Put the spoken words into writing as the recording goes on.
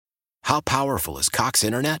How powerful is Cox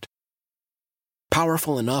Internet?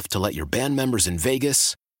 Powerful enough to let your band members in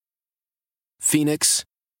Vegas, Phoenix,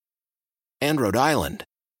 and Rhode Island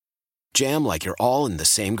jam like you're all in the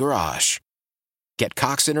same garage. Get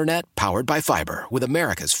Cox Internet powered by fiber with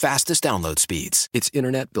America's fastest download speeds. It's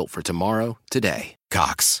internet built for tomorrow, today.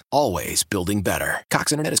 Cox, always building better.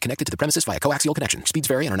 Cox Internet is connected to the premises via coaxial connection. Speeds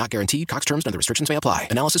vary and are not guaranteed. Cox terms and other restrictions may apply.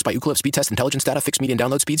 Analysis by Ookla Speed Test Intelligence Data. Fixed median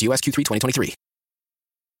download speeds. US Q3 2023.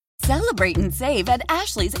 Celebrate and save at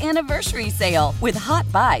Ashley's Anniversary Sale. With Hot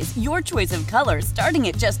Buys, your choice of colors starting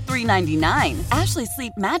at just $3.99. Ashley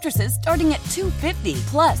Sleep mattresses starting at $2.50.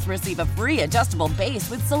 Plus, receive a free adjustable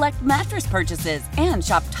base with select mattress purchases. And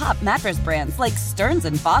shop top mattress brands like Stearns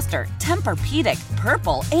 & Foster, Tempur-Pedic,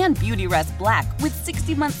 Purple, and Beautyrest Black with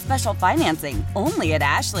 60-month special financing. Only at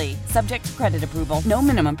Ashley. Subject to credit approval. No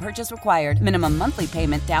minimum purchase required. Minimum monthly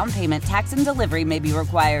payment, down payment, tax, and delivery may be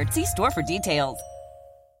required. See store for details.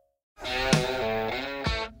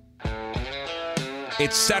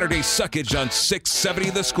 It's Saturday Suckage on 670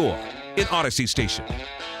 The Score in Odyssey Station.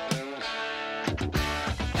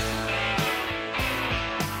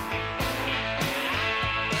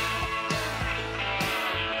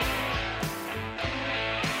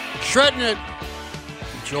 Shredding it.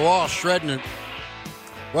 Joe All shredding it.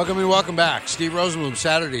 Welcome and welcome back. Steve Rosenbloom,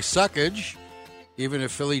 Saturday Suckage. Even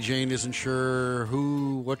if Philly Jane isn't sure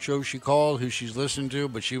what show she called, who she's listened to,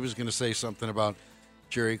 but she was going to say something about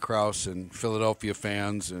Jerry Krause and Philadelphia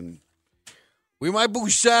fans. And we might boo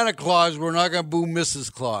Santa Claus. We're not going to boo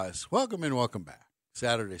Mrs. Claus. Welcome and welcome back.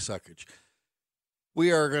 Saturday Suckage.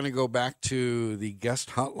 We are going to go back to the guest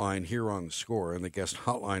hotline here on The Score. And the guest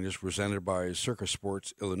hotline is presented by Circus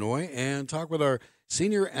Sports Illinois. And talk with our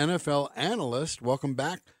senior NFL analyst. Welcome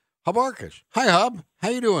back, Hub Arkush. Hi, Hub. How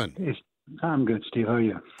you doing? Hey, I'm good, Steve. How are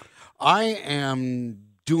you? I am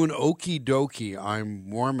doing okie dokie. I'm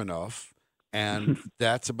warm enough, and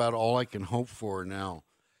that's about all I can hope for now.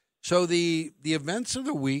 So the events of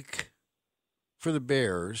the week for the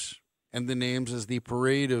Bears and the names as the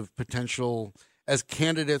parade of potential as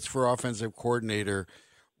candidates for offensive coordinator,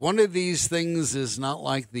 one of these things is not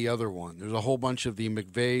like the other one. There's a whole bunch of the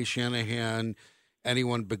McVay, Shanahan,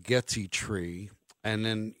 anyone Baguetti tree, and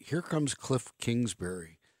then here comes Cliff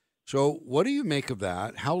Kingsbury. So what do you make of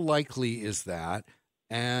that? How likely is that?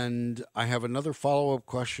 And I have another follow-up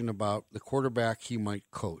question about the quarterback he might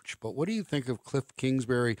coach. But what do you think of Cliff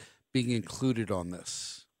Kingsbury being included on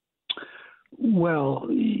this? Well,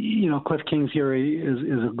 Cliff Kingsbury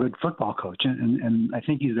is a good football coach, and I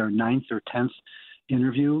think he's their 9th or 10th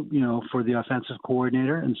interview, for the offensive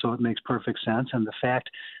coordinator, and so it makes perfect sense. And the fact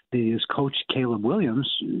that he has coached Caleb Williams,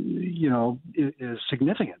 is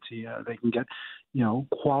significant. They can get,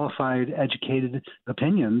 qualified, educated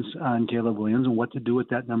opinions on Caleb Williams and what to do with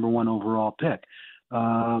that number 1 overall pick.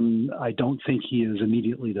 I don't think he is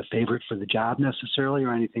immediately the favorite for the job necessarily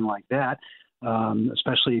or anything like that,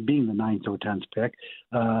 especially being the 9th or 10th pick.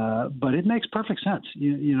 But it makes perfect sense,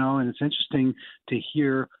 and it's interesting to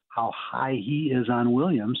hear how high he is on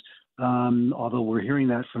Williams, although we're hearing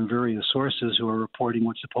that from various sources who are reporting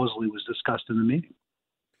what supposedly was discussed in the meeting.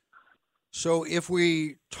 So if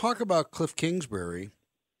we talk about Cliff Kingsbury,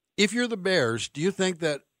 if you're the Bears, do you think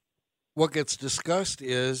that what gets discussed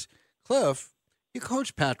is, Cliff, you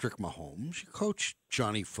coach Patrick Mahomes, you coach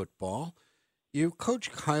Johnny Football, you coach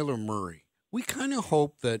Kyler Murray. We kind of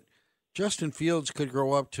hope that Justin Fields could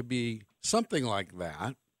grow up to be something like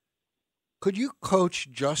that. Could you coach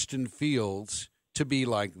Justin Fields to be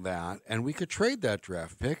like that, and we could trade that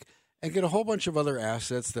draft pick and get a whole bunch of other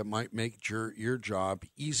assets that might make your job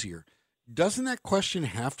easier? Doesn't that question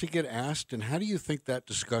have to get asked, and how do you think that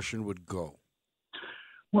discussion would go?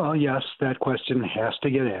 Well, yes, that question has to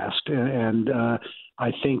get asked, and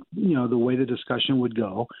I think, the way the discussion would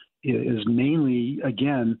go is mainly,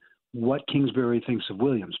 again, what Kingsbury thinks of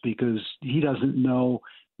Williams, because he doesn't know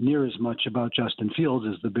near as much about Justin Fields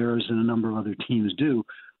as the Bears and a number of other teams do.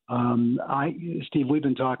 Steve, we've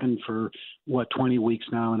been talking for 20 weeks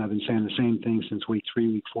now, and I've been saying the same thing since week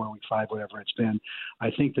 3, week 4, week 5, whatever it's been. I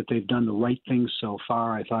think that they've done the right things so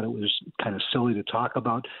far. I thought it was kind of silly to talk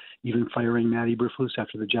about even firing Matt Eberflus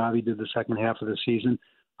after the job he did the second half of the season.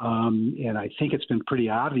 And I think it's been pretty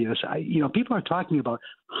obvious. People are talking about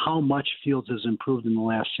how much Fields has improved in the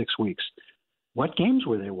last 6 weeks. What games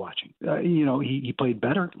were they watching? He played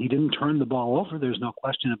better. He didn't turn the ball over. There's no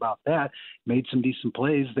question about that. Made some decent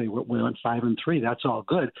plays. They went 5-3. That's all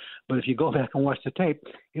good. But if you go back and watch the tape,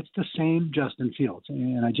 it's the same Justin Fields.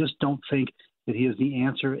 And I just don't think that he is the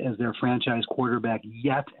answer as their franchise quarterback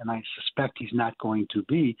yet, and I suspect he's not going to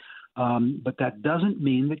be But that doesn't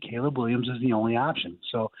mean that Caleb Williams is the only option.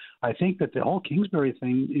 So I think that the whole Kingsbury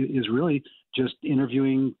thing is really just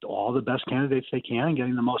interviewing all the best candidates they can and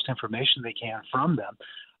getting the most information they can from them.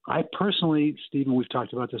 I personally, Stephen, we've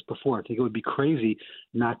talked about this before. I think it would be crazy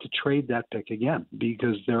not to trade that pick again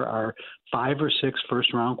because there are 5 or 6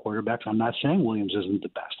 first-round quarterbacks. I'm not saying Williams isn't the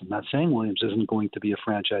best. I'm not saying Williams isn't going to be a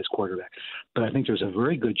franchise quarterback. But I think there's a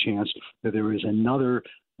very good chance that there is another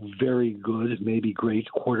very good, maybe great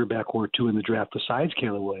quarterback or two in the draft besides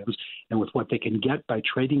Caleb Williams. And with what they can get by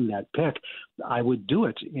trading that pick, I would do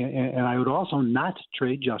it. And I would also not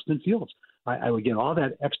trade Justin Fields. I would get all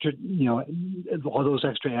that extra, all those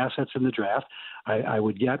extra assets in the draft. I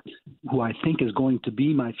would get who I think is going to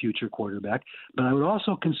be my future quarterback. But I would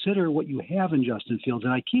also consider what you have in Justin Fields.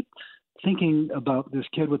 And I keep thinking about this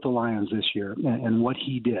kid with the Lions this year and what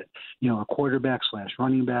he did, a quarterback /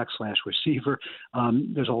 running back / receiver.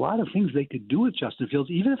 There's a lot of things they could do with Justin Fields,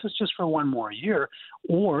 even if it's just for one more year,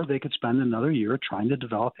 or they could spend another year trying to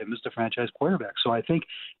develop him as the franchise quarterback. So I think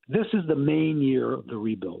this is the main year of the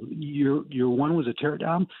rebuild. Year 1 was a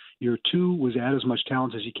teardown. Year 2 was add as much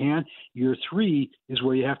talent as you can. Year 3 is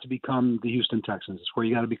where you have to become the Houston Texans. It's where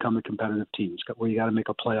you got to become a competitive team. It's where you got to make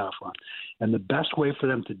a playoff run. And the best way for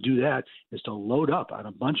them to do that is to load up on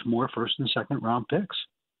a bunch more first and second round picks.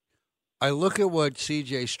 I look at what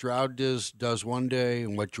C.J. Stroud does one day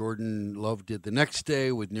and what Jordan Love did the next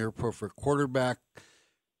day with near perfect quarterback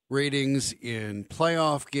ratings in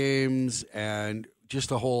playoff games, and just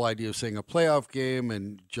the whole idea of saying a playoff game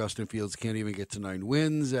and Justin Fields can't even get to 9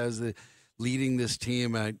 wins as leading this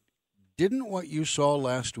team. Didn't what you saw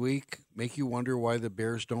last week make you wonder why the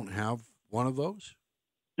Bears don't have one of those?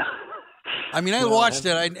 I mean, I watched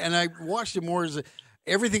it, and I watched it more as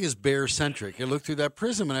everything is Bears-centric. I look through that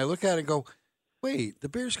prism, and I look at it and go, wait, the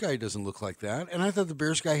Bears guy doesn't look like that. And I thought the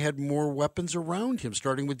Bears guy had more weapons around him,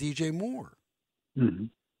 starting with DJ Moore. Mm-hmm.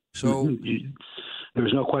 So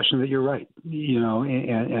there's no question that you're right.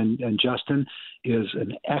 And Justin is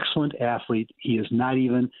an excellent athlete. He is not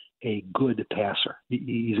even a good passer.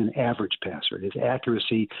 He's an average passer. His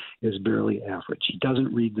accuracy is barely average. He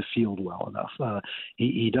doesn't read the field well enough.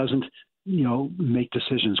 He doesn't make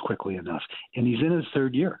decisions quickly enough. And he's in his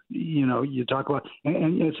 3rd year. You talk about,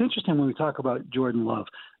 and it's interesting when we talk about Jordan Love,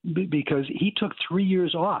 because he took 3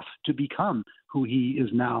 years off to become who he is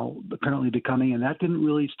now currently becoming, and that didn't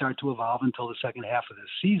really start to evolve until the second half of this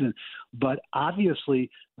season. But obviously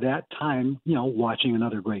that time, watching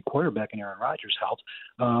another great quarterback in Aaron Rodgers helped.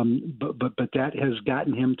 But that has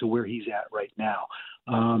gotten him to where he's at right now.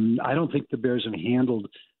 I don't think the Bears have handled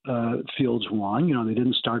Fields wrong. They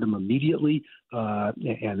didn't start him immediately,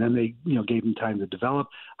 and then they, gave him time to develop.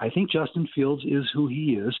 I think Justin Fields is who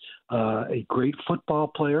he is, a great football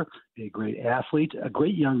player, a great athlete, a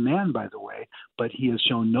great young man, by the way, but he has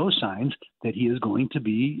shown no signs that he is going to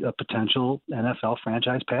be a potential NFL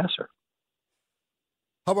franchise passer.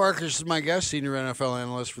 Hub Arkush is my guest, senior NFL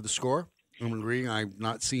analyst for The Score. I'm agreeing. I've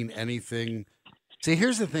not seen anything. See,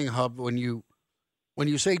 here's the thing, Hub. When you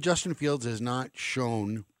say Justin Fields has not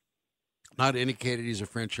indicated he's a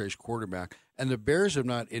franchise quarterback, and the Bears have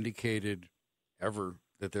not indicated ever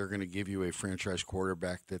that they're going to give you a franchise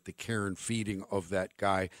quarterback, that the care and feeding of that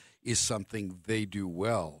guy is something they do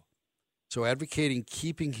well. So advocating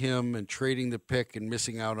keeping him and trading the pick and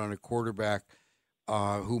missing out on a quarterback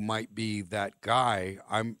who might be that guy,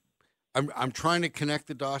 I'm trying to connect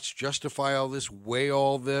the dots, justify all this, weigh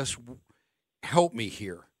all this. Help me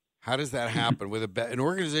here. How does that happen with an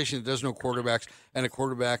organization that does no quarterbacks and a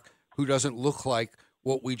quarterback who doesn't look like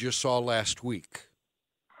what we just saw last week?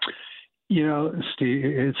 Steve,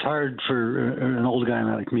 it's hard for an old guy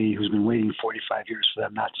like me who's been waiting 45 years for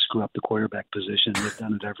them not to screw up the quarterback position. They've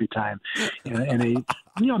done it every time. And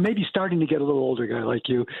maybe starting to get a little older guy like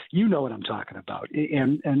you know what I'm talking about.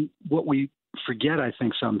 And what we forget, I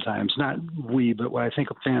think sometimes, not we, but what I think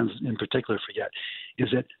fans in particular forget, is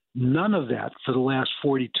that none of that for the last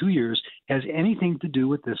 42 years has anything to do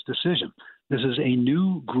with this decision. This is a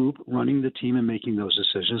new group running the team and making those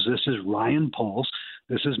decisions. This is Ryan Poles.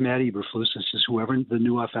 This is Matt Eberflus. This is whoever the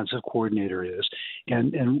new offensive coordinator is.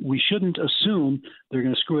 And we shouldn't assume they're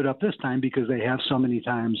going to screw it up this time because they have so many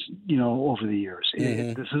times, over the years.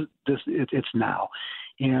 Mm-hmm. It's now.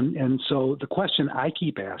 And so the question I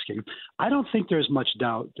keep asking, I don't think there's much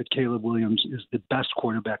doubt that Caleb Williams is the best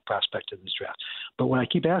quarterback prospect in this draft. But what I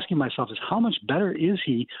keep asking myself is how much better is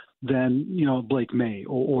he than, Blake May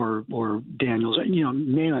or Daniels,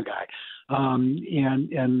 name a guy.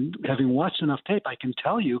 And having watched enough tape, I can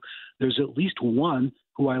tell you there's at least one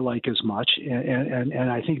who I like as much,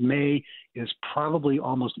 and I think May is probably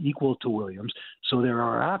almost equal to Williams. So there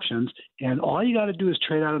are options, and all you got to do is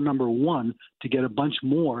trade out a number one to get a bunch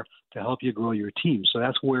more to help you grow your team. So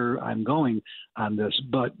that's where I'm going on this.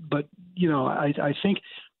 But I think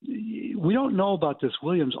we don't know about this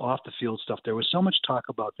Williams off the field stuff. There was so much talk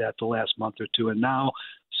about that the last month or two, and now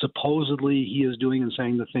supposedly he is doing and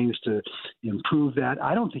saying the things to improve that.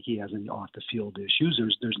 I don't think he has any off the field issues.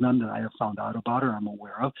 There's none that I have found out about or I'm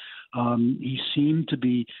aware of. He seemed to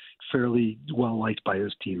be fairly well liked by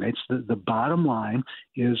his teammates. The bottom line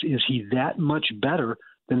is he that much better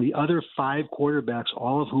than the other five quarterbacks,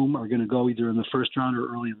 all of whom are going to go either in the first round or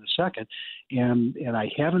early in the second? And I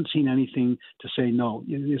haven't seen anything to say, no,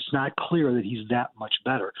 it's not clear that he's that much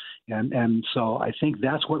better. And so I think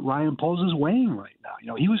that's what Ryan Poles is weighing right now.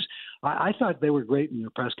 I thought they were great in their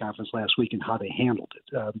press conference last week in how they handled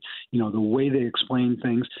it. The way they explained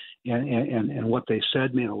things and what they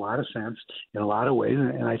said made a lot of sense in a lot of ways.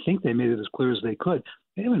 And I think they made it as clear as they could.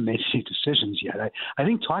 They haven't made any decisions yet. I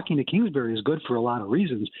think talking to Kingsbury is good for a lot of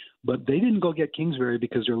reasons, but they didn't go get Kingsbury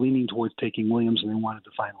because they're leaning towards taking Williams and they wanted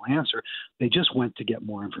the final answer. They just went to get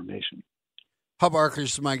more information. Hub Arkush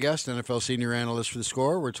is my guest, NFL senior analyst for The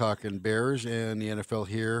Score. We're talking Bears and the NFL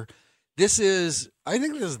here. I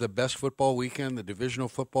think this is the best football weekend, the divisional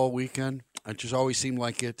football weekend. It just always seemed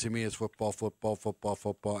like it to me. It's football.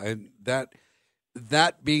 And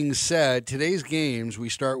that being said, today's games, we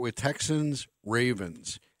start with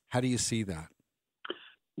Texans-Ravens. How do you see that?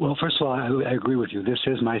 Well, first of all, I agree with you. This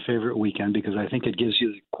is my favorite weekend because I think it gives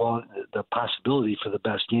you the possibility for the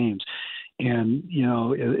best games. And,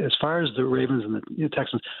 as far as the Ravens and the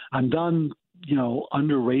Texans, I'm done,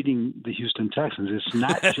 underrating the Houston Texans. It's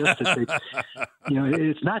not just that they,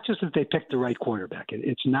 it's not just that they picked the right quarterback.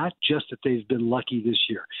 It's not just that they've been lucky this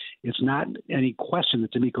year. It's not any question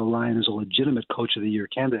that DeMeco Ryan is a legitimate Coach of the Year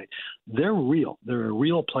candidate. They're real. They're a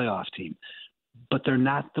real playoff team. But they're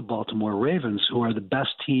not the Baltimore Ravens, who are the best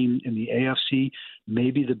team in the AFC,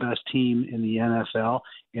 maybe the best team in the NFL,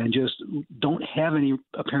 and just don't have any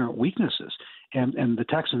apparent weaknesses. And the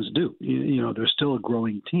Texans do. They're still a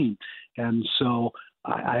growing team. And so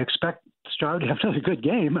I expect Stroud to have another good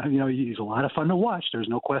game. He's a lot of fun to watch. There's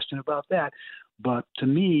no question about that. But to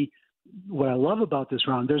me, what I love about this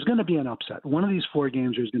round, there's going to be an upset. One of these four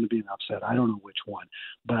games, there's going to be an upset. I don't know which one,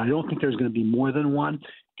 but I don't think there's going to be more than one.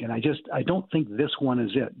 And I don't think this one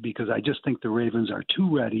is it, because I just think the Ravens are too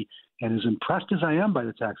ready. And as impressed as I am by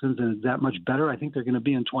the Texans, and that much better I think they're going to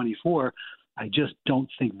be in 24, I just don't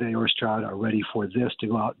think they or Stroud are ready for this to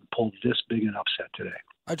go out and pull this big an upset today.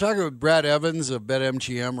 I talked with Brad Evans of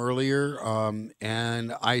BetMGM earlier,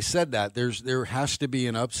 and I said that there has to be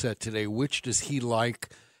an upset today. Which does he like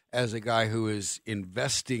as a guy who is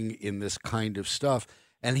investing in this kind of stuff?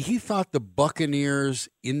 And he thought the Buccaneers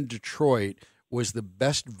in Detroit was the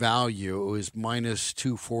best value. It was minus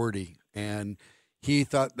 240, and he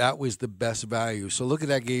thought that was the best value. So look at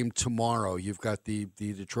that game tomorrow. You've got the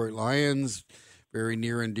Detroit Lions, very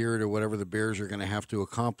near and dear to whatever the Bears are going to have to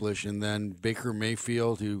accomplish, and then Baker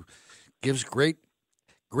Mayfield, who gives great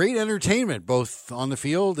entertainment both on the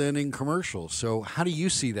field and in commercials. So how do you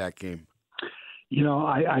see that game?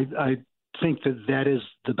 I think that is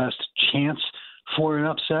the best chance for an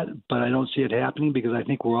upset, but I don't see it happening because I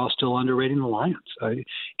think we're all still underrating the Lions.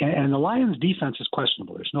 And the Lions' defense is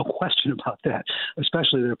questionable. There's no question about that,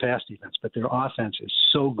 especially their pass defense. But their offense is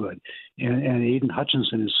so good, and Aiden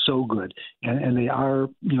Hutchinson is so good, and they are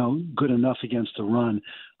good enough against the run.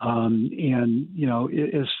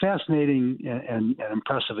 As fascinating and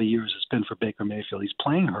impressive a year as it's been for Baker Mayfield, he's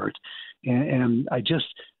playing hurt, and I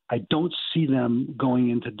don't see them going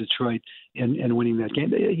into Detroit and winning that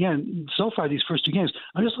game. Again, so far these first two games,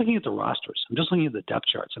 I'm just looking at the rosters. I'm just looking at the depth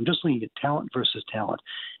charts. I'm just looking at talent versus talent.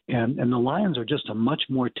 And the Lions are just a much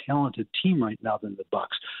more talented team right now than the Bucs.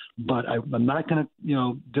 But I'm not going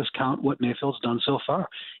to discount what Mayfield's done so far.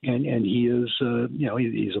 And he is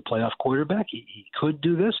he's a playoff quarterback. He could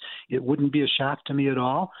do this. It wouldn't be a shock to me at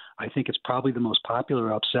all. I think it's probably the most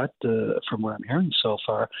popular upset from what I'm hearing so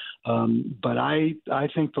far. But I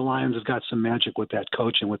think the Lions have got some magic with that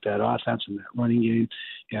coach and with that offense and that running game,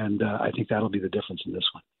 and I think that'll be the difference in this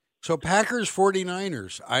one. So Packers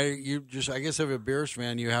 49ers. I guess if a Bears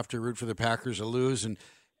fan, you have to root for the Packers to lose,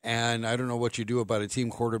 and I don't know what you do about a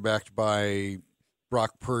team quarterbacked by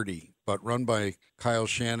Brock Purdy, but run by Kyle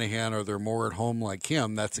Shanahan. Are there more at home like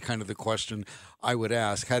him? That's kind of the question I would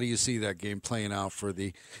ask. How do you see that game playing out for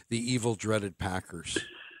the evil, dreaded Packers?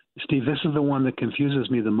 Steve, this is the one that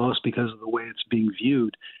confuses me the most because of the way it's being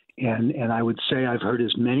viewed. And I would say I've heard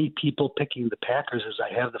as many people picking the Packers as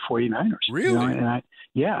I have the 49ers. Really? And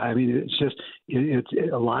I mean, it's just it's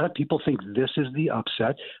a lot of people think this is the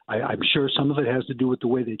upset. I'm sure some of it has to do with the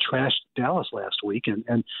way they trashed Dallas last week,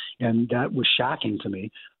 and that was shocking to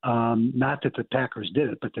me. Not that the Packers did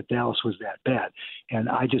it, but that Dallas was that bad. And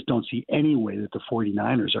I just don't see any way that the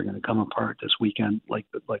 49ers are going to come apart this weekend like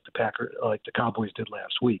the Cowboys did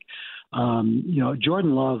last week.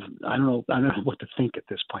 Jordan Love, I don't know what to think at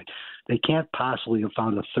this point. They can't possibly have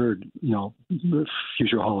found a third,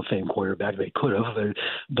 future Hall of Fame quarterback. They could have,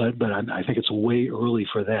 but I think it's way early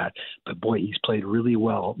for that. But boy, he's played really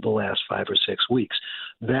well the last 5 or 6 weeks.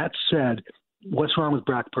 That said, what's wrong with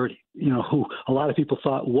Brock Purdy? Who a lot of people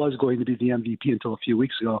thought was going to be the MVP until a few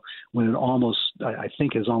weeks ago, when it almost, I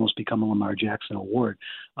think, has almost become a Lamar Jackson award.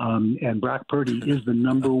 And Brock Purdy is the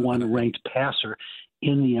number one ranked passer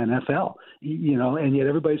in the NFL, and yet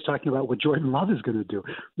everybody's talking about what Jordan Love is going to do.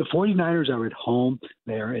 The 49ers are at home.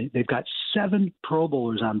 They've got 7 Pro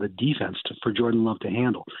Bowlers on the defense for Jordan Love to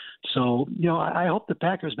handle. So, I hope the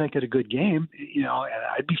Packers make it a good game, and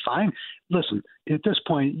I'd be fine. Listen, at this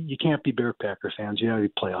point, you can't be Packer fans. You got to be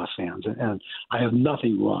playoff fans. And I have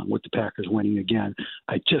nothing wrong with the Packers winning again.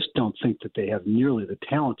 I just don't think that they have nearly the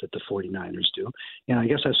talent that the 49ers do. And I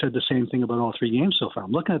guess I've said the same thing about all 3 games so far.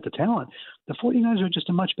 I'm looking at the talent. The 49ers are just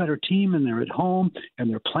a much better team, and they're at home, and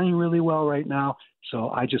they're playing really well right now. So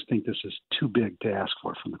I just think this is too big to ask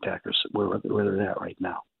for from the Packers, where they're at right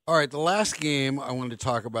now. All right, the last game I wanted to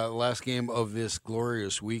talk about, the last game of this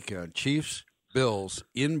glorious weekend, Chiefs-Bills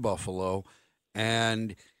in Buffalo.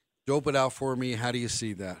 And dope it out for me. How do you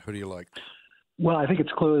see that? Who do you like? Well, I think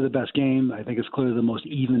it's clearly the best game. I think it's clearly the most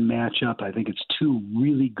even matchup. I think it's 2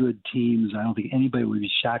 really good teams. I don't think anybody would be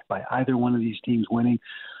shocked by either one of these teams winning.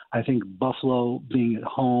 I think Buffalo being at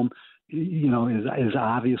home, is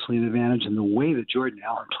obviously an advantage. And the way that Jordan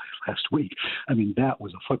Allen played last week, I mean, that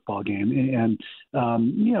was a football game. And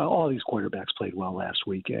all these quarterbacks played well last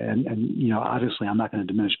week. And obviously I'm not going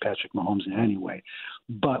to diminish Patrick Mahomes in any way.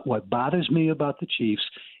 But what bothers me about the Chiefs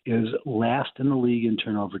is last in the league in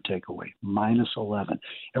turnover takeaway, -11.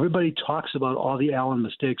 Everybody talks about all the Allen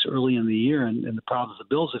mistakes early in the year and the problems the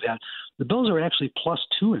Bills have had. The Bills are actually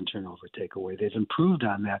 +2 in turnover takeaway. They've improved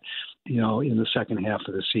on that, in the second half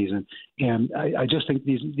of the season. And I just think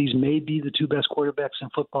these may be the 2 best quarterbacks in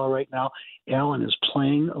football right now. Allen is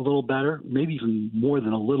playing a little better, maybe even more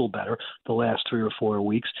than a little better the last 3 or 4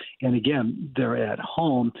 weeks. And again, they're at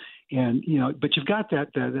home. And, but you've got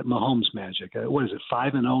that Mahomes magic. What is it,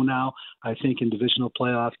 5-0 now, I think, in divisional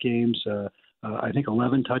playoff games. I think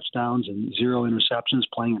 11 touchdowns and 0 interceptions,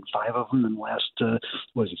 playing in 5 of them in the last,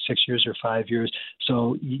 6 years or 5 years.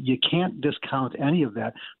 So you can't discount any of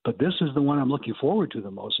that. But this is the one I'm looking forward to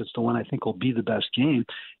the most. It's the one I think will be the best game.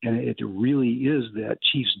 And it really is that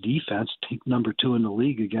Chiefs defense, number 2 in the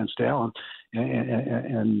league against Allen,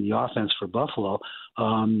 and the offense for Buffalo.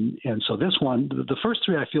 And so this one, the first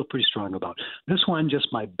 3 I feel pretty strong about. This one,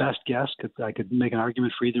 just my best guess, I could make an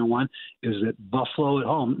argument for either one, is that Buffalo at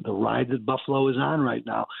home, the ride that Buffalo is on right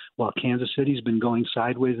now, while Kansas City's been going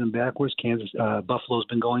sideways and backwards, Buffalo's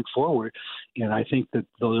been going forward. And I think that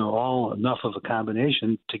those are all enough of a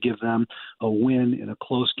combination to give them a win in a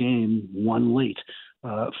close game, 1 late,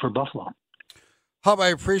 for Buffalo. Hub, I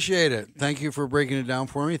appreciate it. Thank you for breaking it down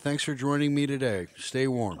for me. Thanks for joining me today. Stay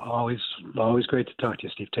warm. Always great to talk to you,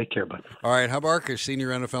 Steve. Take care, bud. All right, Hub Arkush, senior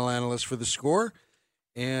NFL analyst for The Score.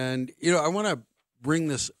 And, I want to bring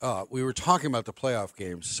this up. We were talking about the playoff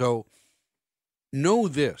games. So know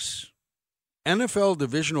this. NFL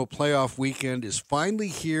divisional playoff weekend is finally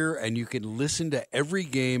here, and you can listen to every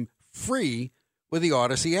game free with the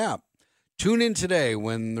Odyssey app. Tune in today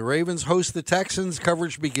when the Ravens host the Texans.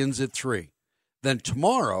 Coverage begins at 3. Then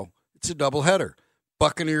tomorrow, it's a doubleheader.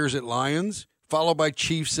 Buccaneers at Lions, followed by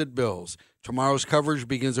Chiefs at Bills. Tomorrow's coverage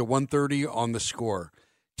begins at 1:30 on The Score.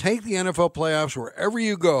 Take the NFL playoffs wherever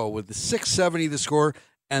you go with the 670 The Score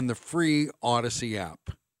and the free Odyssey app.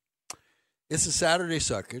 It's a Saturday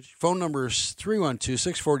Suckage. Phone number is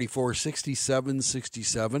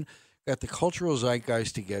 312-644-6767. Got the Cultural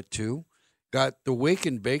Zeitgeist to get to. Got the Wake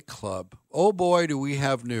and Bake Club. Oh, boy, do we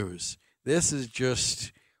have news. This is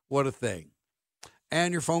just, what a thing.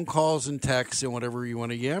 And your phone calls and texts and whatever you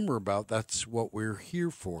want to yammer about, that's what we're here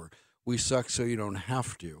for. We suck so you don't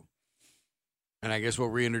have to. And I guess we'll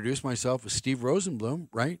reintroduce myself as Steve Rosenbloom,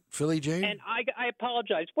 right? Philly Jane? And I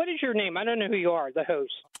apologize. What is your name? I don't know who you are, the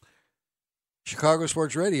host. Chicago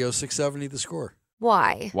Sports Radio, 670 The Score.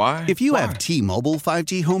 Why? Why? If you have T-Mobile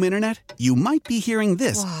 5G home internet, you might be hearing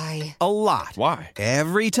this Why? a lot. Why?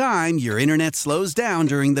 Every time your internet slows down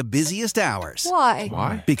during the busiest hours. Why?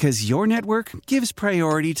 Why? Because your network gives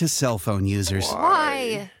priority to cell phone users.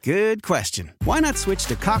 Why? Good question. Why not switch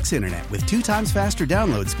to Cox Internet with 2 times faster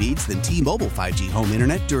download speeds than T-Mobile 5G home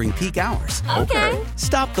internet during peak hours? Okay.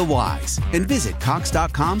 Stop the whys and visit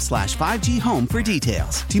cox.com/5G home for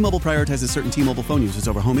details. T-Mobile prioritizes certain T-Mobile phone users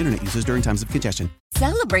over home internet users during times of congestion.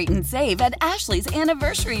 Celebrate and save at Ashley's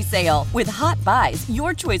Anniversary Sale. With Hot Buys,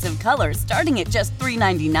 your choice of colors starting at just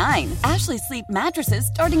 $3.99. Ashley Sleep mattresses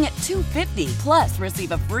starting at $2.50. Plus,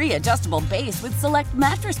 receive a free adjustable base with select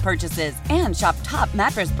mattress purchases. And shop top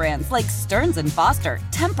mattress brands like Stearns & Foster,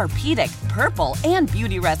 Tempur-Pedic, Purple, and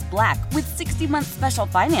Beautyrest Black with 60-month special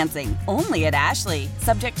financing. Only at Ashley.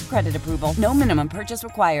 Subject to credit approval. No minimum purchase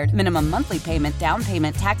required. Minimum monthly payment, down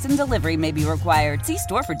payment, tax, and delivery may be required. See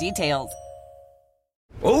store for details.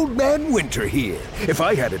 Old Man Winter here. If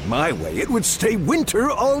I had it my way, it would stay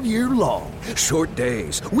winter all year long. Short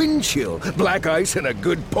days, wind chill, black ice, and a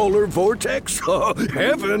good polar vortex. Oh,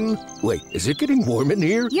 heaven! Wait, is it getting warm in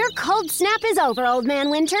here? Your cold snap is over, Old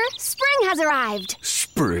Man Winter. Spring has arrived.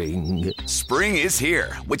 Spring. Spring is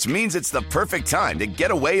here, which means it's the perfect time to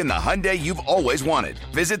get away in the Hyundai you've always wanted.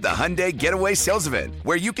 Visit the Hyundai Getaway Sales Event,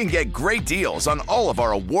 where you can get great deals on all of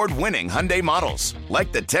our award-winning Hyundai models,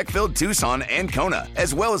 like the tech-filled Tucson and Kona,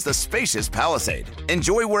 as well as the spacious Palisade.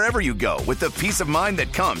 Enjoy wherever you go with the peace of mind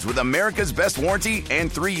that comes with America's best warranty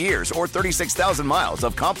and 3 years or 36,000 miles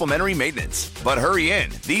of complimentary maintenance. But hurry in,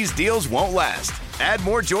 these deals won't last. Add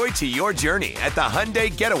more joy to your journey at the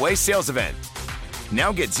Hyundai Getaway Sales Event.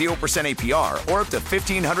 Now get 0% APR or up to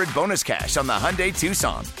 $1,500 bonus cash on the Hyundai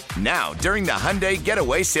Tucson. Now, during the Hyundai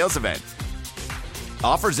Getaway Sales Event.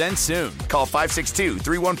 Offers end soon. Call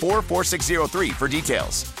 562-314-4603 for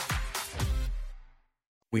details.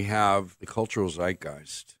 We have the Cultural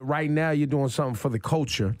Zeitgeist. Right now, you're doing something for the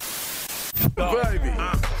culture. Baby.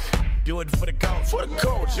 Do it for the culture. For the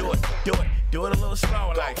culture. Do it a little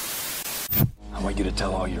slower, like. I want you to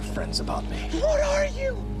tell all your friends about me. What are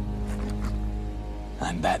you?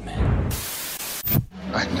 I'm Batman.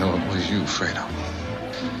 I know it was you, Fredo.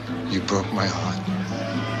 You broke my heart.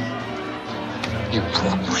 You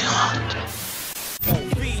broke my heart.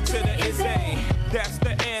 B to the S-A. That's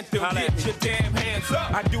the anthem. Get your damn hands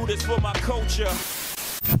up. I do this for my culture.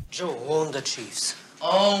 Joe, own the Chiefs.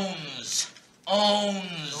 Owns.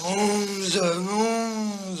 Owns.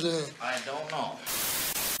 I don't know.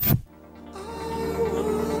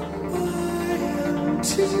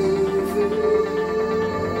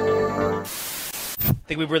 I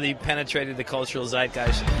think we've really penetrated the cultural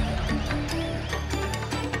zeitgeist.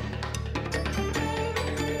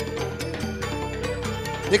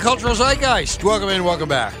 The Cultural Zeitgeist. Welcome in, welcome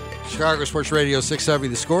back. Chicago Sports Radio 670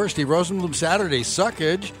 The Score. Steve Rosenbloom, Saturday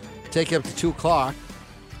Suckage. Take you up to 2 o'clock.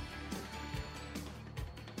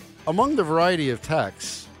 Among the variety of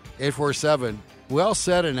texts, 847, well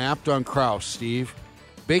said and apt on Kraus, Steve.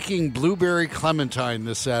 Baking blueberry clementine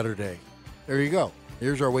this Saturday. There you go.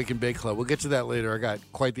 Here's our Wake and Bake Club. We'll get to that later. I got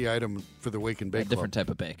quite the item for the Wake and Bake Club. Different type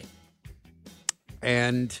of bake.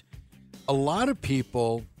 And a lot of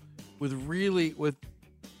people with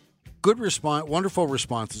good response, wonderful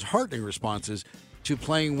responses, heartening responses to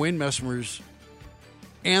playing Wayne Messmer's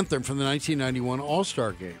anthem from the 1991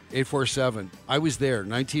 All-Star Game. 847. I was there,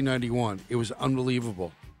 1991. It was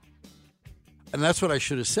unbelievable. And that's what I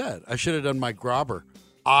should have said. I should have done my grobber.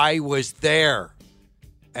 I was there.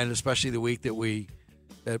 And especially the week that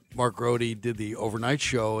Mark Grody did the overnight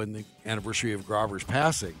show and the anniversary of Grobber's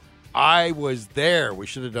passing. I was there. We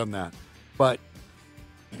should have done that. But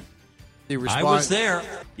the response, I was there.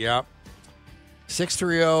 Yeah.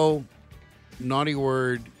 630, naughty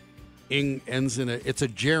word, ends in it's a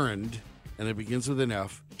gerund, and it begins with an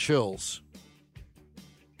F. Chills.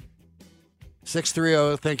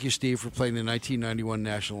 630, thank you, Steve, for playing the 1991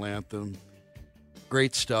 National Anthem.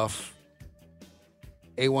 Great stuff.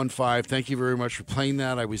 A15, thank you very much for playing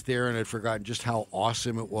that. I was there and I'd forgotten just how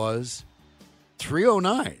awesome it was.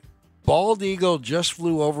 309, bald eagle just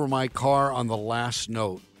flew over my car on the last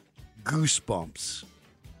note. Goosebumps.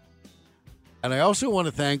 And I also want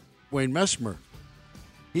to thank Wayne Messmer.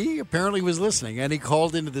 He apparently was listening, and he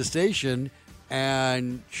called into the station,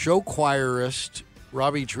 and show choirist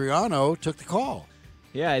Robbie Triano took the call.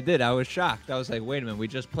 Yeah, I did. I was shocked. I was like, wait a minute, we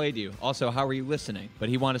just played you. Also, how are you listening? But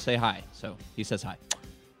he wanted to say hi, so he says hi.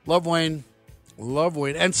 Love Wayne. Love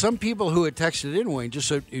Wayne. And some people who had texted in, Wayne, just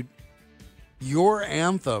said, your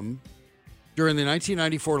anthem during the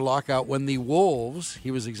 1994 lockout when the Wolves,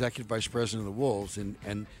 he was executive vice president of the Wolves in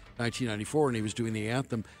 1994, and he was doing the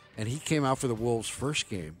anthem, and he came out for the Wolves' first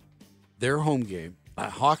game, their home game.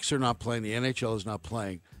 Hawks are not playing. The NHL is not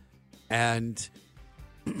playing. And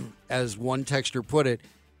as one texter put it,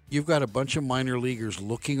 you've got a bunch of minor leaguers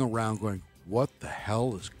looking around going, what the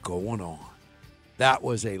hell is going on? That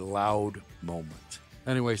was a loud moment.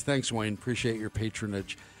 Anyways, thanks, Wayne. Appreciate your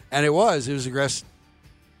patronage. And it was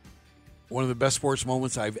one of the best sports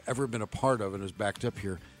moments I've ever been a part of, and is backed up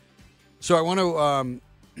here. So I want to,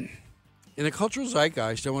 in the Cultural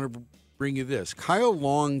Zeitgeist, I want to bring you this. Kyle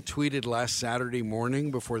Long tweeted last Saturday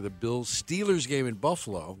morning before the Bills-Steelers game in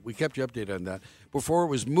Buffalo. We kept you updated on that. Before it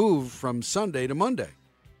was moved from Sunday to Monday.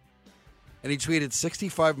 And he tweeted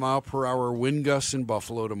 65-mile-per-hour wind gusts in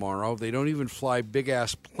Buffalo tomorrow. They don't even fly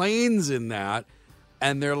big-ass planes in that.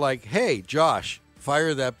 And they're like, hey, Josh,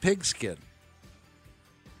 fire that pigskin.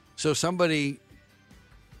 So somebody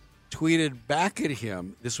tweeted back at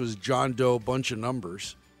him, this was John Doe, bunch of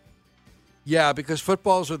numbers. Yeah, because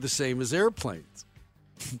footballs are the same as airplanes.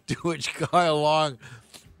 To which Kyle Long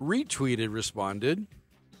retweeted, responded,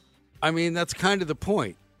 I mean, that's kind of the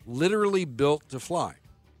point. Literally built to fly.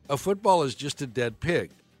 A football is just a dead pig.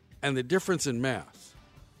 And the difference in mass.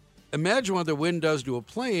 Imagine what the wind does to a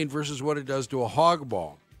plane versus what it does to a hog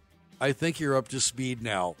ball. I think you're up to speed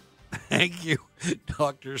now. Thank you,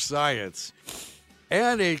 Dr. Science.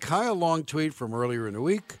 And a Kyle Long tweet from earlier in the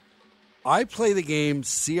week. I play the game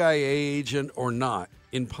CIA agent or not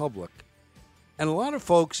in public. And a lot of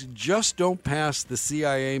folks just don't pass the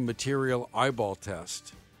CIA material eyeball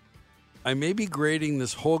test. I may be grading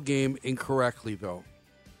this whole game incorrectly, though.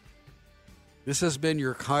 This has been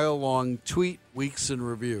your Kyle Long tweet weeks in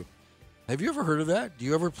review. Have you ever heard of that? Do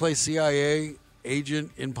you ever play CIA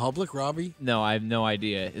agent in public, Robbie? No, I have no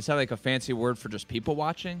idea. Is that like a fancy word for just people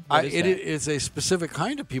watching? It's a specific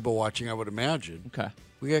kind of people watching, I would imagine. Okay.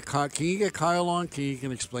 Can you get Kyle on?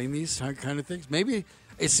 Can explain these kind of things? Maybe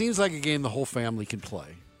it seems like a game the whole family can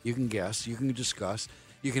play. You can guess. You can discuss.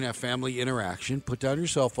 You can have family interaction. Put down your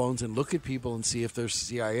cell phones and look at people and see if they're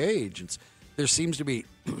CIA agents. There seems to be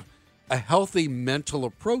a healthy mental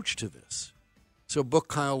approach to this. So book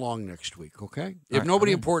Kyle Long next week, okay? If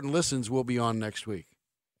nobody important listens, we'll be on next week.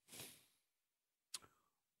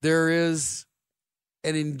 There is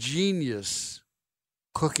an ingenious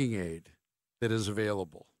cooking aid that is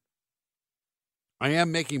available. I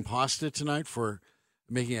am making pasta tonight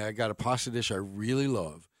I got a pasta dish I really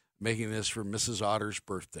love. Making this for Mrs. Otter's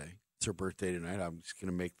birthday. It's her birthday tonight. I'm just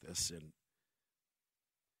going to make this.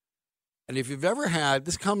 And if you've ever had,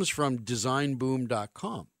 this comes from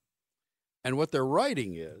designboom.com. And what they're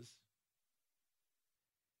writing is,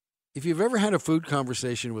 if you've ever had a food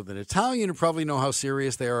conversation with an Italian, you probably know how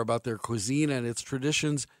serious they are about their cuisine and its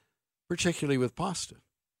traditions, particularly with pasta.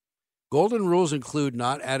 Golden rules include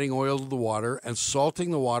not adding oil to the water and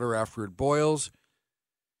salting the water after it boils.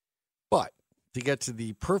 But to get to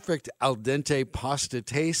the perfect al dente pasta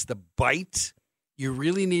taste, the bite, you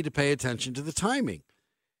really need to pay attention to the timing.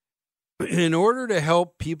 In order to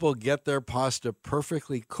help people get their pasta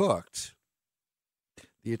perfectly cooked,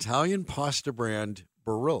 the Italian pasta brand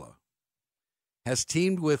Barilla has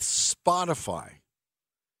teamed with Spotify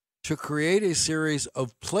to create a series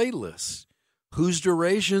of playlists whose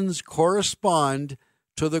durations correspond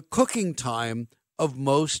to the cooking time of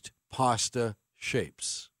most pasta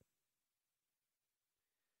shapes.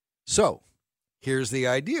 So, here's the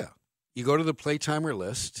idea. You go to the Playtimer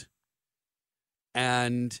list,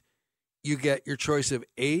 and you get your choice of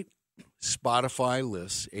 8 Spotify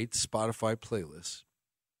playlists.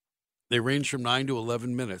 They range from 9 to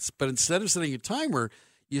 11 minutes. But instead of setting a timer,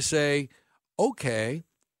 you say, okay,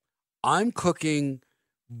 I'm cooking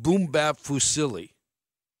boom bap fusilli.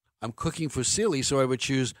 I'm cooking fusilli, so I would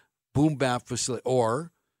choose boom bap fusilli.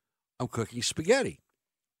 Or I'm cooking spaghetti.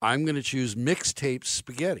 I'm going to choose mixtape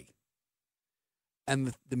spaghetti.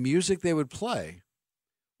 And the music they would play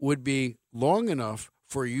would be long enough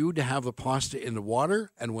for you to have the pasta in the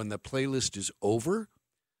water, and when the playlist is over,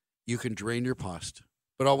 you can drain your pasta.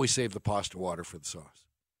 But always save the pasta water for the sauce.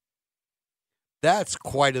 That's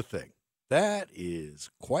quite a thing. That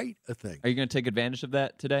is quite a thing. Are you going to take advantage of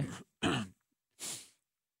that today?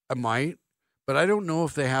 I might, but I don't know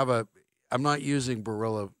if they have I'm not using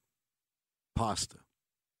Barilla pasta.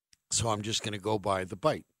 So I'm just going to go by the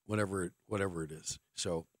bite, whatever it is.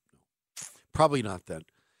 So probably not then.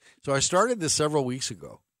 So I started this several weeks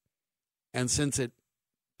ago, and since it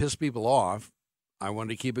pissed people off, I wanted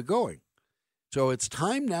to keep it going. So it's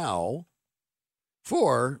time now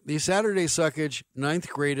for the Saturday Suckage 9th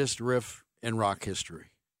greatest riff in rock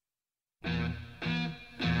history.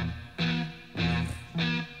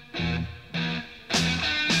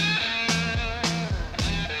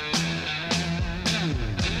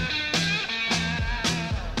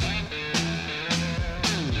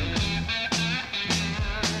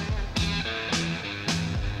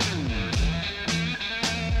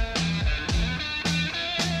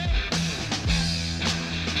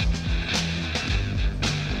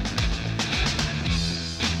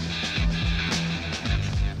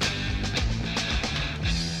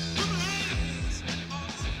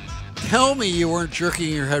 Tell me you weren't jerking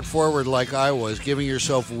your head forward like I was, giving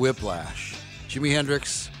yourself whiplash. Jimi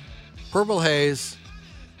Hendrix, Purple Haze,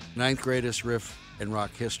 9th greatest riff in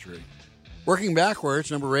rock history. Working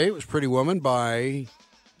backwards, number 8 was Pretty Woman by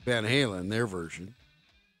Van Halen, their version.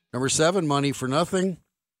 Number 7, Money for Nothing.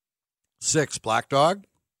 6, Black Dog,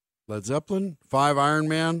 Led Zeppelin. 5, Iron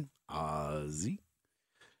Man, Ozzy.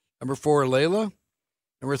 Number 4, Layla.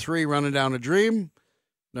 Number 3, Running Down a Dream.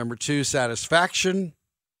 Number 2, Satisfaction.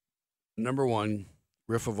 Number 1,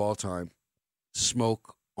 riff of all time,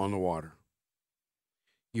 Smoke on the Water.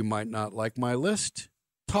 You might not like my list.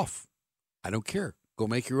 Tough. I don't care. Go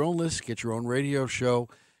make your own list, get your own radio show,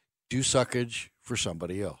 do suckage for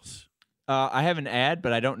somebody else. I have an ad,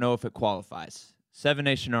 but I don't know if it qualifies. Seven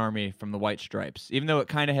Nation Army from the White Stripes, even though it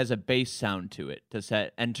kind of has a bass sound to it to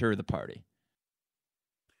set Enter the Party.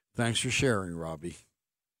 Thanks for sharing, Robbie.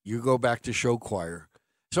 You go back to show choir.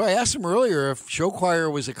 So I asked him earlier if show choir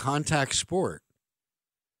was a contact sport.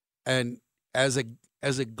 And as a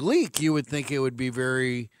Gleek, you would think it would be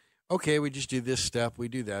very, okay, we just do this step, we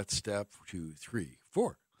do that step, 2, 3,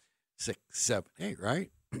 4, 6, 7, 8, right?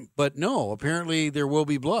 But no, apparently there will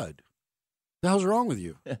be blood. What the hell's wrong with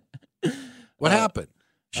you? What happened?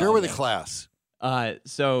 Share with the class.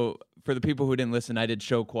 So for the people who didn't listen, I did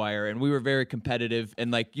show choir, and we were very competitive. And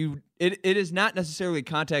like it is not necessarily a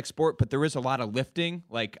contact sport, but there is a lot of lifting.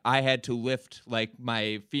 Like I had to lift like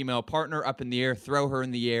my female partner up in the air, throw her in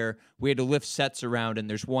the air. We had to lift sets around, and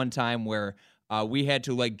there's one time where we had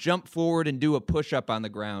to like jump forward and do a push-up on the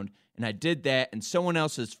ground. And I did that, and someone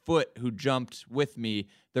else's foot who jumped with me,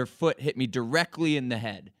 their foot hit me directly in the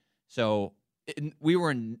head. So we were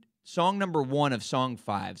in song number 1 of song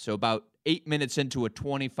 5, so about 8 minutes into a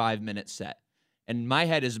 25-minute set. And my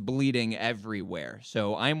head is bleeding everywhere.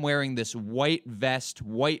 So I'm wearing this white vest,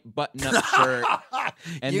 white button-up shirt.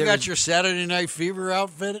 And you got your Saturday Night Fever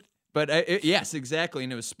outfit? But yes, exactly.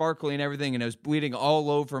 And it was sparkly and everything, and it was bleeding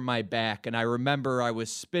all over my back. And I remember I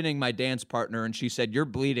was spinning my dance partner, and she said, "You're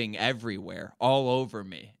bleeding everywhere, all over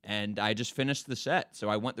me." And I just finished the set. So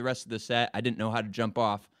I went the rest of the set. I didn't know how to jump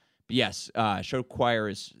off. But yes, show choir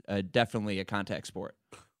is definitely a contact sport.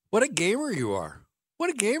 What a gamer you are. What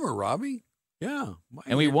a gamer, Robbie. Yeah.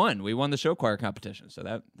 And we won. We won the show choir competition,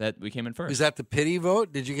 so that we came in first. Is that the pity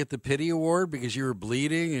vote? Did you get the pity award because you were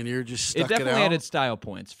bleeding and you're just stuck it out? It definitely added style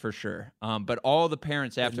points, for sure. But all the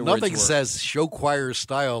parents afterwards Nothing says show choir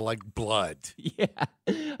style like blood. Yeah.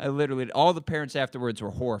 I literally, all the parents afterwards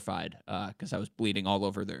were horrified because I was bleeding all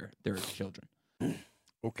over their children.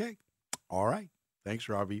 Okay. All right. Thanks,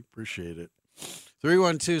 Robbie. Appreciate it.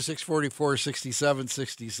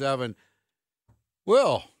 312-644-6767.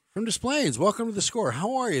 Will from Des Plaines, welcome to the Score.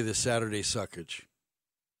 How are you this Saturday, suckage?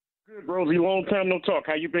 Good, Rosie. Long time no talk.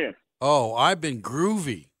 How you been? Oh, I've been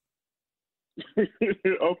groovy.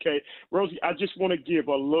 Okay. Rosie, I just want to give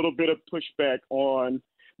a little bit of pushback on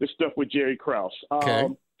the stuff with Jerry Krause. Okay.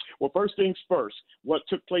 Well, first things first, what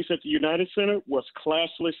took place at the United Center was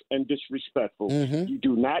classless and disrespectful. Mm-hmm. You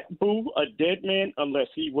do not boo a dead man unless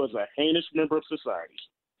he was a heinous member of society.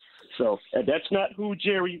 So that's not who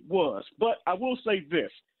Jerry was. But I will say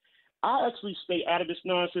this. I actually stay out of this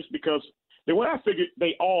nonsense because the way I figured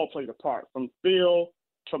they all played a part, from Phil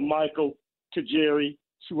to Michael to Jerry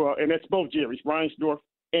to and that's both Jerry's, Reinsdorf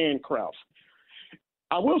and Krause.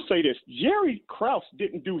 I will say this: Jerry Krause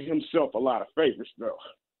didn't do himself a lot of favors, though.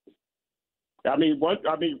 I mean,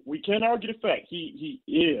 we can't argue the fact he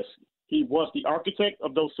was the architect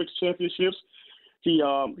of those 6 championships. He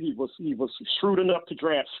was shrewd enough to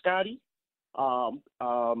draft Scotty. No.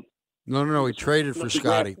 He traded for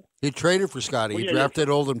Scotty. He traded for Scotty. Well, he drafted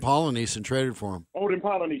Olden Polynice and traded for him. Olden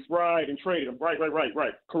Polynice, right, and traded him. Right.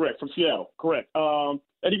 Correct, from Seattle. Correct. And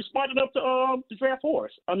he was smart enough to draft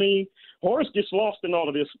Horace. I mean, Horace gets lost in all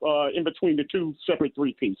of this in between the 2 separate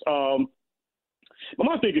three-peats. But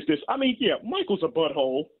my thing is this. I mean, yeah, Michael's a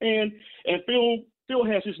butthole, and Phil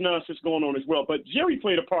has his nonsense going on as well. But Jerry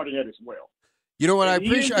played a part in that as well. You know what? I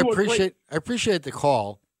appreciate the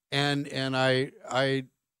call, and I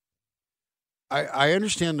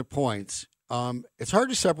understand the points. It's hard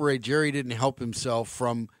to separate. Jerry didn't help himself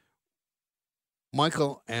from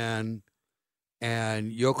Michael and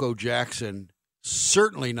Yoko Jackson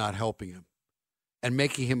certainly not helping him and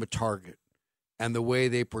making him a target, and the way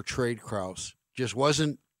they portrayed Krause just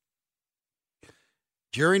wasn't.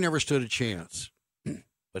 Jerry never stood a chance,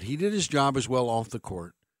 but he did his job as well off the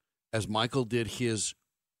court as Michael did his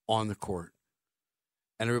on the court.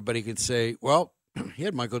 And everybody can say, well, he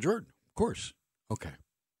had Michael Jordan, of course. Okay.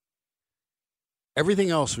 Everything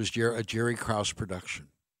else was a Jerry Krause production,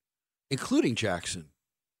 including Jackson,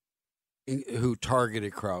 who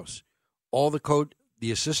targeted Krause. All the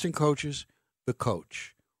the assistant coaches, the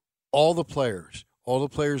coach, all the players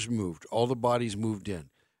moved, all the bodies moved in,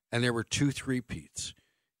 and there were 2 three-peats.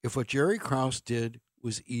 If what Jerry Krause did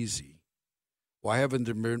was easy, why haven't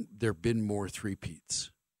there been more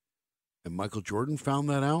three-peats? And Michael Jordan found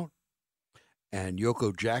that out, and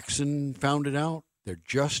Yoko Jackson found it out. They're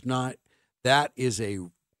just not. That is a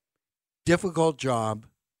difficult job,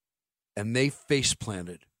 and they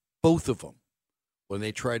face-planted, both of them, when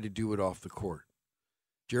they tried to do it off the court.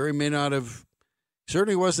 Jerry may not have,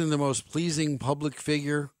 certainly wasn't the most pleasing public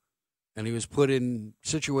figure, and he was put in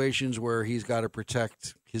situations where he's got to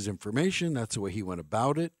protect his information. That's the way he went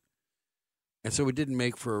about it. And so it didn't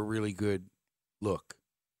make for a really good look.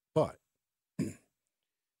 But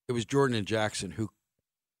it was Jordan and Jackson who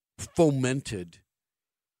fomented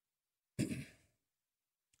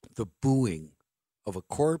the booing of a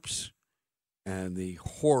corpse and the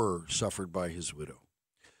horror suffered by his widow.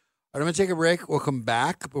 All right, I'm going to take a break. We'll come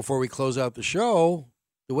back before we close out the show.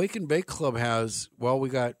 The Wake and Bake Club has, well, we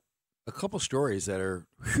got a couple stories that are,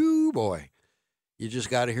 whew, boy, you just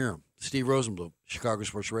got to hear them. Steve Rosenbloom, Chicago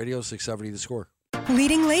Sports Radio, 670 The Score.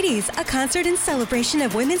 Leading Ladies, a concert in celebration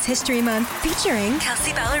of Women's History Month featuring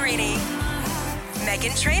Kelsey Ballerini,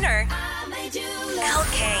 Meghan Trainor, Elle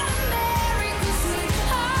King,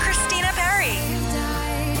 Christina Perry.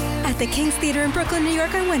 At the King's Theater in Brooklyn, New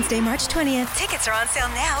York on Wednesday, March 20th. Tickets are on sale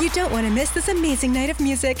now. You don't want to miss this amazing night of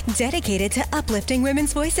music dedicated to uplifting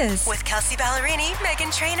women's voices. With Kelsey Ballerini,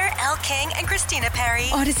 Meghan Trainor, Elle King, and Christina Perry.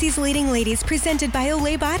 Odyssey's Leading Ladies presented by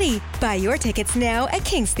Olay Body. Buy your tickets now at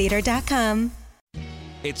kingstheater.com.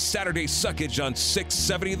 It's Saturday Suckage on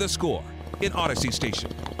 670 The Score in Odyssey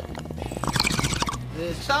Station.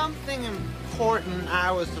 There's something important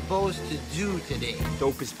I was supposed to do today.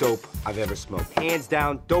 Dopest dope I've ever smoked. Hands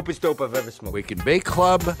down, dopest dope I've ever smoked. Wake and Bake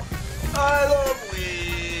Club. I love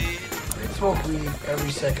weed. I smoke weed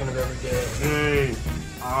every second of every day. Hey,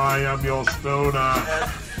 I am your stoner.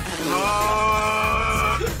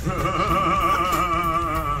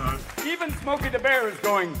 Even Smokey the Bear is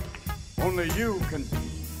going, only you can.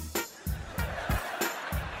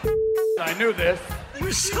 I knew this.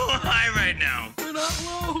 We're so high right now. We're not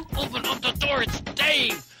low. Open up the door. It's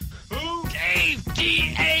Dave. Who? Dave.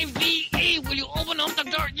 D-A-V-E. Will you open up the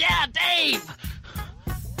door? Yeah, Dave.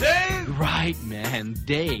 Dave? Right, man.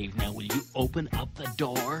 Dave. Now, will you open up the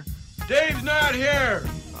door? Dave's not here.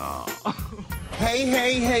 Oh.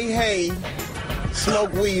 Hey.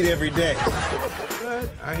 Smoke weed every day.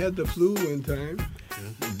 I had the flu one time.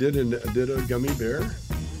 Did a gummy bear.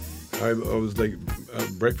 I was like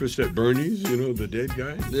breakfast at Bernie's, you know, the dead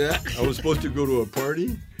guy. Yeah. I was supposed to go to a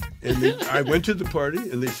party, and I went to the party,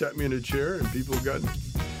 and they sat me in a chair, and people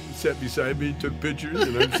sat beside me, took pictures,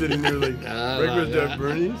 and I'm sitting there like breakfast at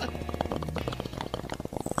Bernie's.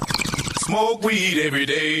 Smoke weed every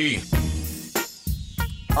day.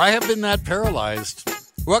 I have been that paralyzed.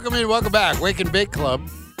 Welcome in, welcome back. Wake and Bake Club,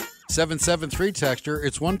 773 texter.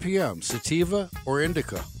 It's 1 p.m. Sativa or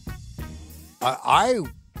indica?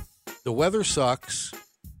 The weather sucks.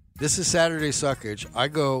 This is Saturday Suckage. I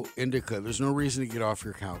go indica. There's no reason to get off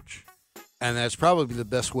your couch. And that's probably the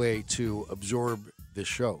best way to absorb this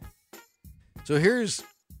show. So here's a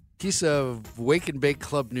piece of Wake and Bake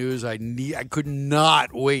Club news I could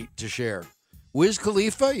not wait to share. Wiz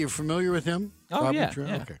Khalifa, you familiar with him? Oh, yeah.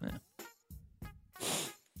 Okay. Yeah.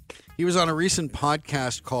 He was on a recent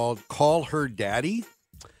podcast called Call Her Daddy.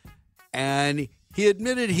 And he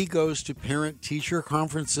admitted he goes to parent-teacher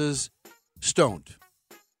conferences stoned.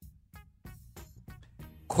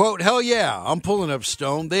 Quote, hell yeah, I'm pulling up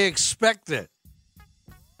stoned. They expect it.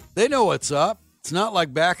 They know what's up. It's not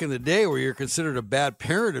like back in the day where you're considered a bad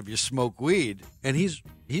parent if you smoke weed. And he's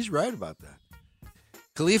right about that.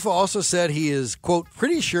 Khalifa also said he is, quote,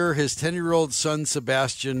 pretty sure his 10-year-old son,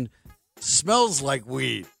 Sebastian, smells like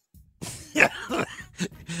weed.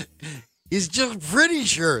 He's just pretty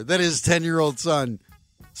sure that his 10-year-old son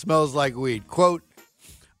smells like weed. Quote,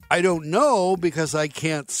 I don't know because I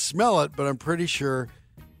can't smell it, but I'm pretty sure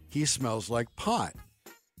he smells like pot.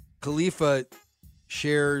 Khalifa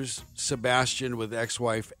shares Sebastian with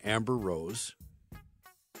ex-wife Amber Rose,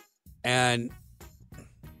 and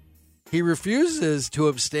he refuses to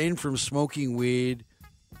abstain from smoking weed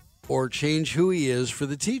or change who he is for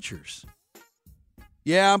the teachers.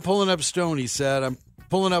 Yeah, I'm pulling up stone, he said. I'm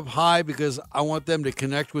pulling up high because I want them to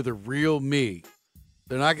connect with a real me.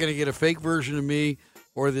 They're not going to get a fake version of me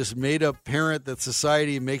or this made-up parent that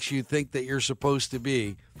society makes you think that you're supposed to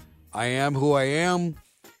be. I am who I am,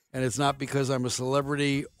 and it's not because I'm a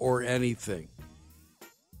celebrity or anything.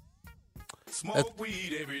 Smoke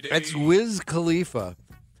weed every day. That's Wiz Khalifa.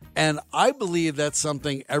 And I believe that's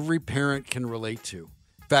something every parent can relate to.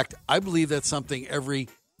 In fact, I believe that's something every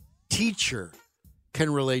teacher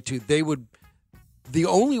can relate to. The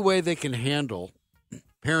only way they can handle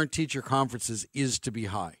parent-teacher conferences is to be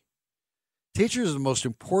high. Teachers are the most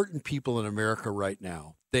important people in America right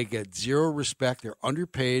now. They get zero respect. They're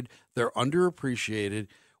underpaid. They're underappreciated.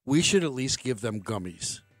 We should at least give them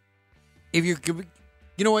gummies. If you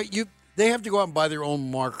know what, they have to go out and buy their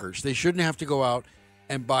own markers. They shouldn't have to go out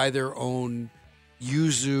and buy their own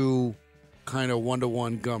yuzu kind of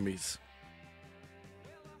one-to-one gummies.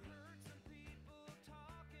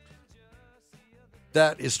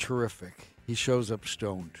 That is terrific. He shows up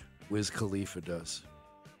stoned. Wiz Khalifa does.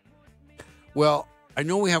 Well, I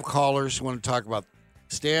know we have callers who want to talk about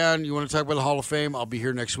Stan. You want to talk about the Hall of Fame? I'll be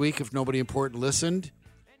here next week if nobody important listened.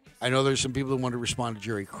 I know there's some people who want to respond to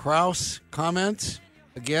Jerry Krause comments.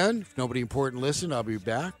 Again, if nobody important listened, I'll be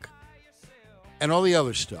back. And all the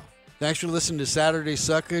other stuff. Thanks for listening to Saturday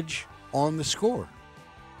Suckage on The Score.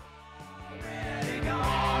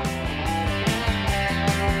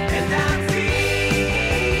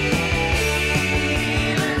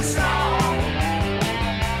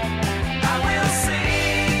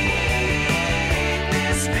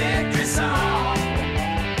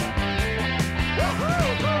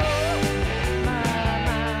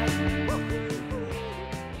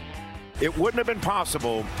 It wouldn't have been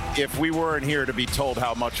possible if we weren't here to be told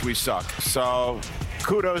how much we suck. So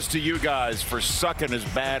kudos to you guys for sucking as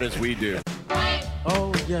bad as we do.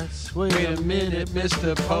 Oh, yes. Wait a minute,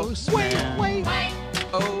 Mr. Postman. Wait.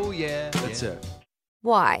 Oh, yeah. That's it.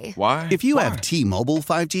 Why? Why? If you have T-Mobile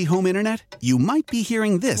 5G home internet, you might be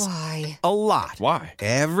hearing this Why? a lot. Why?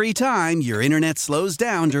 Every time your internet slows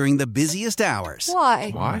down during the busiest hours.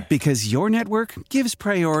 Why? Because your network gives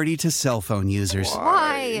priority to cell phone users.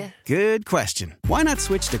 Why? Good question. Why not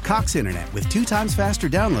switch to Cox Internet with 2 times faster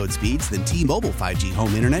download speeds than T-Mobile 5G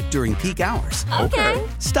home internet during peak hours? Okay.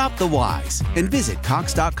 Stop the whys and visit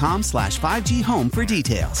cox.com/5G home for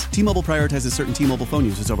details. T-Mobile prioritizes certain T-Mobile phone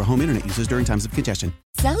users over home internet users during times of congestion.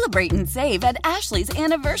 Celebrate and save at Ashley's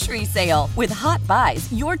Anniversary Sale. With Hot Buys,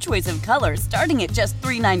 your choice of colors starting at just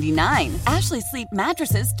 $3.99. Ashley Sleep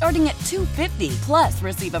mattresses starting at $2.50. Plus,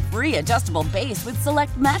 receive a free adjustable base with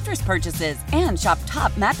select mattress purchases. And shop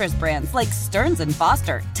top mattress brands like Stearns &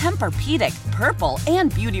 Foster, Tempur-Pedic, Purple,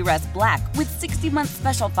 and Beautyrest Black with 60-month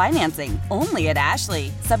special financing. Only at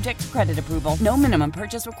Ashley. Subject to credit approval. No minimum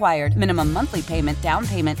purchase required. Minimum monthly payment, down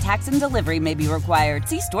payment, tax, and delivery may be required.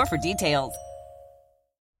 See store for details.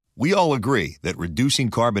 We all agree that reducing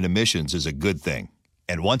carbon emissions is a good thing.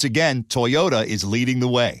 And once again, Toyota is leading the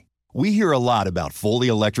way. We hear a lot about fully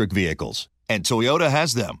electric vehicles, and Toyota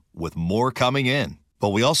has them, with more coming in. But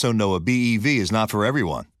we also know a BEV is not for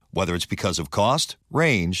everyone, whether it's because of cost,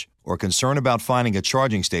 range, or concern about finding a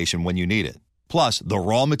charging station when you need it. Plus, the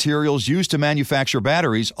raw materials used to manufacture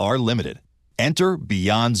batteries are limited. Enter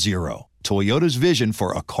Beyond Zero, Toyota's vision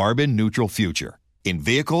for a carbon-neutral future. In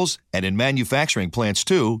vehicles and in manufacturing plants,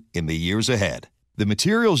 too, in the years ahead. The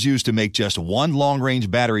materials used to make just one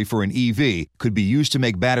long-range battery for an EV could be used to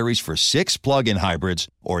make batteries for 6 plug-in hybrids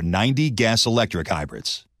or 90 gas-electric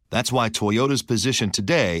hybrids. That's why Toyota's position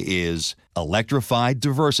today is electrified,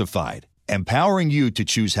 diversified, empowering you to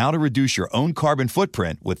choose how to reduce your own carbon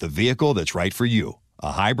footprint with the vehicle that's right for you,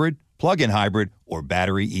 a hybrid, plug-in hybrid, or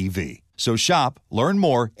battery EV. So shop, learn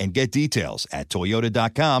more, and get details at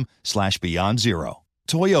toyota.com/beyond zero.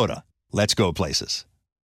 Toyota, let's go places.